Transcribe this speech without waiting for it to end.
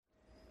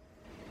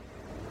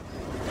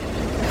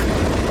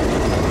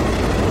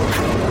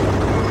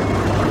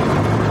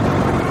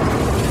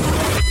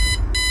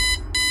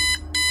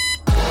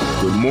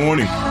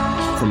morning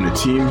from the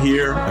team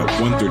here at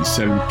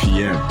 1:37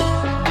 p.m.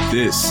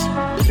 This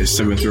is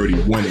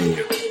 7:31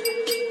 a.m.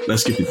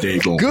 Let's get the day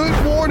going.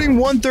 Good morning,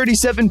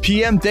 1:37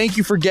 p.m. Thank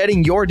you for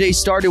getting your day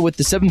started with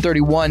the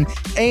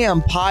 7:31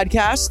 a.m.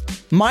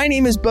 podcast. My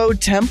name is Bo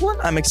Templin.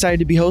 I'm excited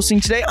to be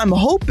hosting today. I'm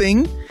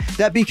hoping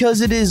that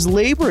because it is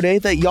Labor Day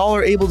that y'all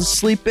are able to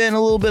sleep in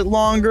a little bit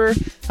longer,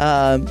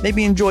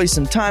 maybe enjoy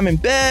some time in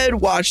bed,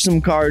 watch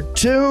some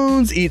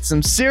cartoons, eat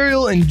some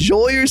cereal,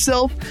 enjoy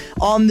yourself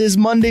on this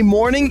Monday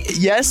morning.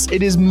 Yes,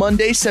 it is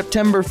Monday,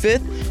 September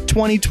 5th,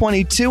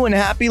 2022, and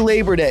happy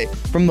Labor Day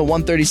from the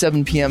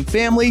 1:37 p.m.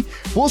 family.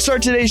 We'll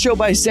start today's show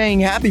by saying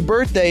happy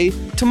birthday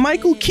to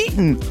Michael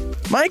Keaton.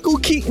 Michael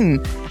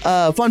Keaton.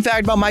 Fun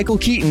fact about Michael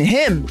Keaton,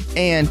 him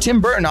and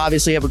Tim Burton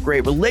obviously have a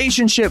great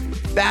relationship.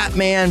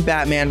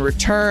 Batman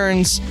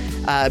Returns,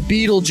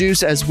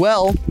 Beetlejuice as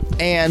well.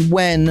 And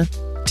when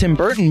Tim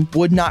Burton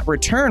would not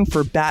return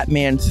for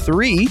Batman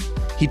 3,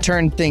 he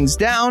turned things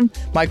down.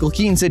 Michael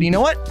Keaton said, you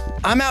know what?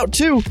 I'm out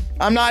too.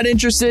 I'm not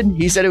interested.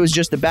 He said it was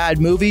just a bad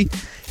movie.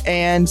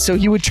 And so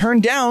he would turn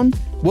down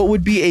what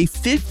would be a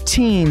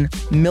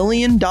 $15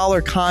 million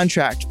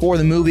contract for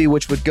the movie,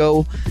 which would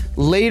go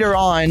later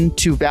on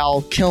to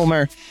Val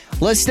Kilmer.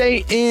 Let's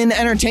stay in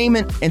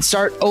entertainment and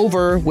start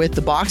over with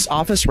the box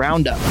office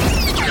roundup.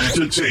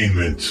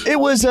 Entertainment. It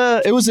was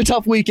a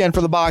tough weekend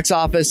for the box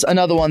office.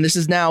 Another one. This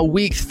is now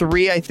week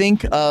 3, I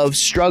think, of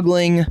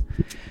struggling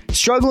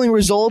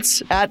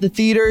results at the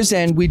theaters,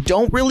 and we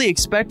don't really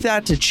expect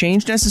that to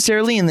change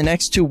necessarily in the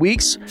next 2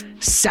 weeks.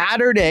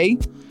 Saturday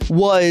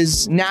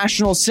was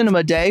National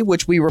Cinema Day,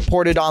 which we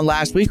reported on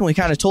last week, and we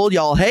kind of told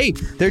y'all, hey,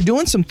 they're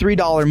doing some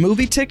 $3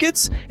 movie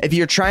tickets. If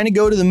you're trying to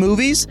go to the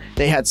movies,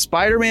 they had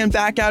Spider-Man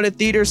back out at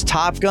theaters,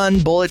 Top Gun,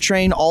 Bullet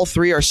Train, all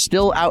 3 are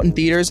still out in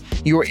theaters.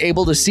 You were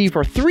able to see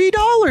for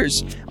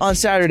 $3 on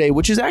Saturday,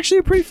 which is actually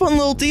a pretty fun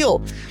little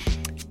deal.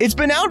 It's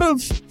been out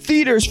of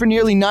theaters for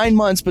nearly 9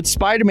 months, but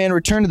Spider-Man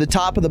returned to the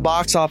top of the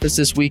box office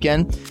this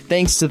weekend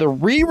thanks to the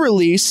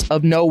re-release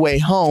of No Way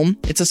Home.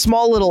 It's a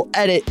small little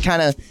edit,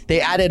 they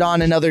added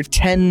on another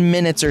 10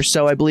 minutes or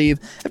so, I believe,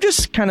 of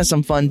just kind of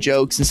some fun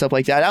jokes and stuff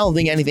like that. I don't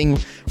think anything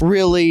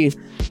really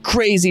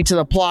crazy to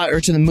the plot or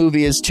to the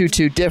movie is too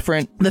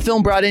different. The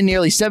film brought in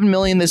nearly $7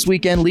 million this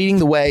weekend, leading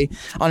the way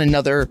on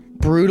another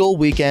brutal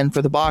weekend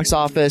for the box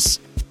office.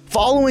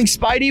 Following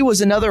Spidey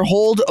was another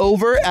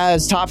holdover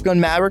as Top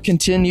Gun Maverick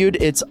continued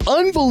its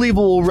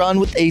unbelievable run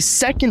with a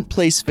second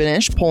place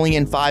finish, pulling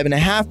in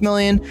 $5.5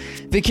 million.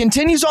 If it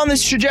continues on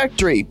this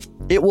trajectory,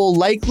 it will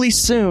likely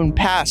soon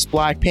pass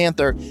Black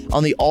Panther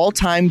on the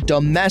all-time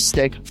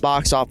domestic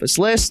box office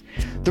list.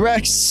 The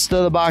rest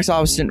of the box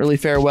office didn't really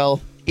fare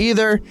well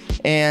either,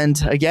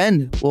 and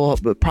again, well,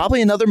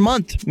 probably another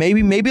month,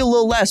 maybe a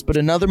little less, but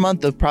another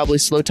month of probably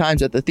slow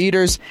times at the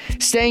theaters.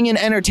 Staying in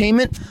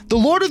entertainment, The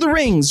Lord of the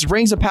Rings,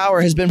 Rings of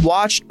Power, has been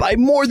watched by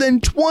more than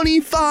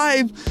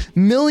 25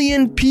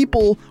 million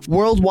people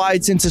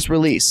worldwide since its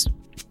release.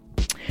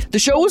 The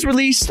show was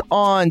released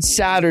on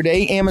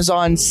Saturday.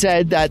 Amazon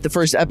said that the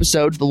first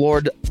episode, The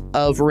Lord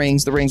of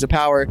Rings, The Rings of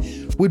Power,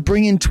 would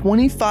bring in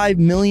 25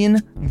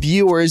 million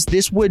viewers.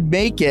 This would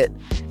make it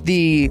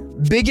the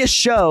biggest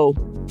show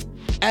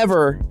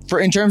ever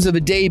in terms of a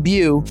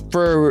debut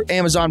for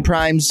Amazon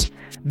Prime's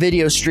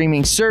video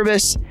streaming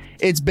service.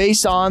 It's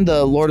based on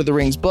the Lord of the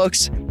Rings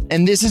books,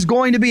 and this is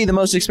going to be the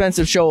most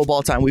expensive show of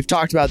all time. We've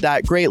talked about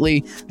that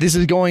greatly. This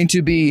is going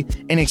to be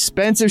an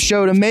expensive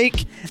show to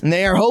make, and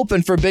they are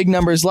hoping for big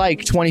numbers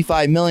like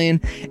 25 million.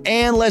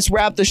 And let's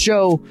wrap the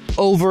show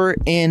over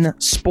in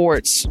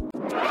sports.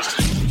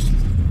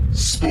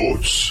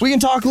 We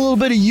can talk a little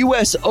bit of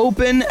US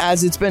Open,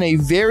 as it's been a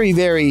very,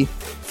 very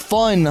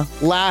fun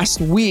last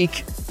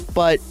week,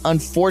 but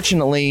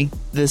unfortunately,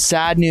 the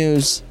sad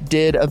news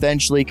did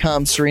eventually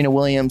come. Serena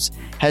Williams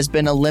has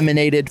been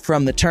eliminated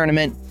from the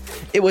tournament.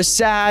 It was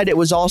sad. It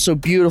was also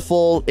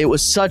beautiful. It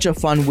was such a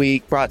fun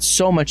week, brought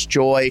so much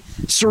joy.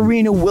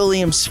 Serena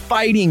Williams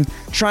fighting,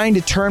 trying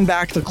to turn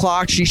back the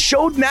clock. She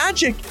showed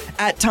magic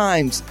at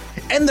times,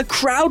 and the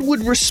crowd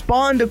would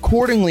respond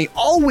accordingly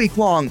all week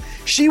long.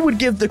 She would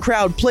give the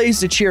crowd plays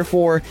to cheer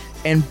for,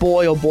 and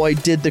boy, oh boy,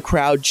 did the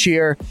crowd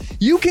cheer.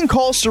 You can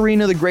call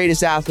Serena the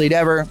greatest athlete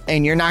ever,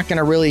 and you're not going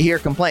to really hear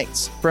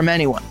complaints from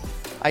anyone.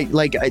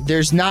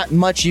 There's not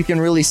much you can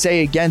really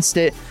say against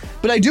it.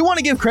 But I do want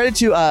to give credit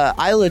to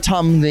Ajla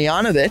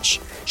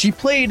Tomljanovic. She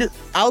played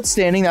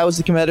outstanding. That was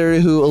the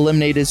competitor who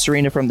eliminated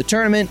Serena from the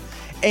tournament.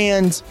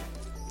 And,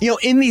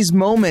 in these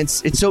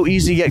moments, it's so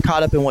easy to get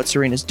caught up in what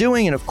Serena's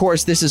doing. And, of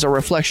course, this is a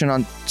reflection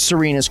on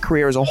Serena's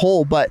career as a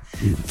whole. But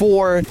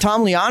for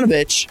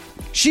Tomljanovic,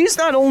 she's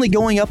not only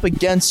going up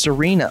against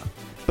Serena,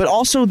 but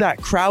also that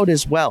crowd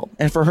as well.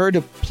 And for her to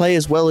play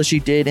as well as she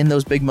did in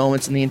those big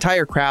moments, and the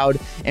entire crowd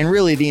and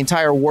really the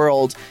entire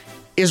world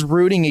is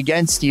rooting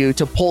against you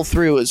to pull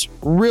through is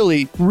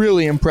really,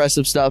 really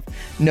impressive stuff.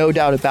 No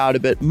doubt about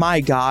it. But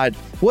my God,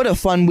 what a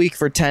fun week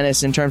for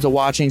tennis in terms of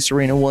watching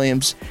Serena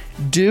Williams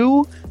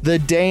do the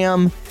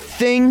damn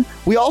thing.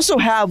 We also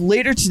have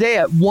later today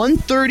at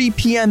 1:30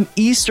 p.m.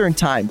 Eastern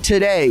time,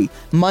 today,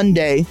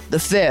 Monday the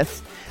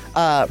 5th,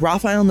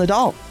 Rafael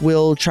Nadal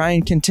will try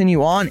and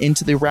continue on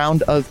into the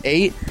round of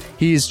 8.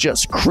 He's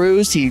just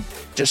cruised. He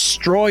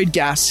destroyed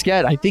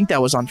Gasquet. I think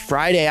that was on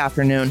Friday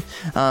afternoon.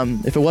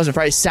 If it wasn't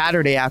Friday,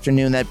 Saturday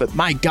afternoon. But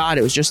my God,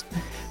 it was just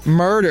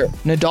murder.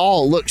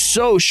 Nadal looked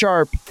so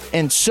sharp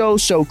and so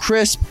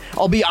crisp.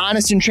 I'll be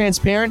honest and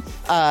transparent.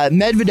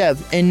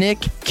 Medvedev and Nick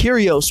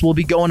Kyrgios will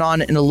be going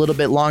on in a little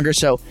bit longer,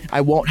 so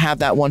I won't have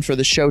that one for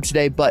the show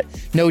today, but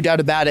no doubt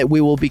about it,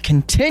 we will be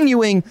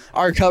continuing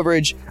our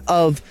coverage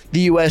of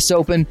the U.S.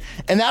 Open.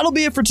 And that'll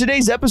be it for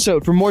today's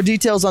episode. For more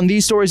details on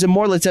these stories and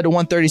more, let's head to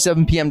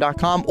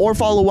 137pm.com or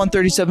follow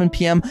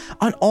 137pm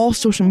on all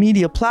social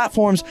media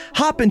platforms.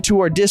 Hop into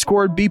our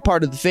Discord, be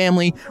part of the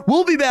family.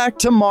 We'll be back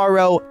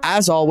tomorrow.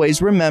 As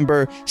always,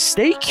 remember,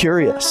 stay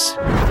curious.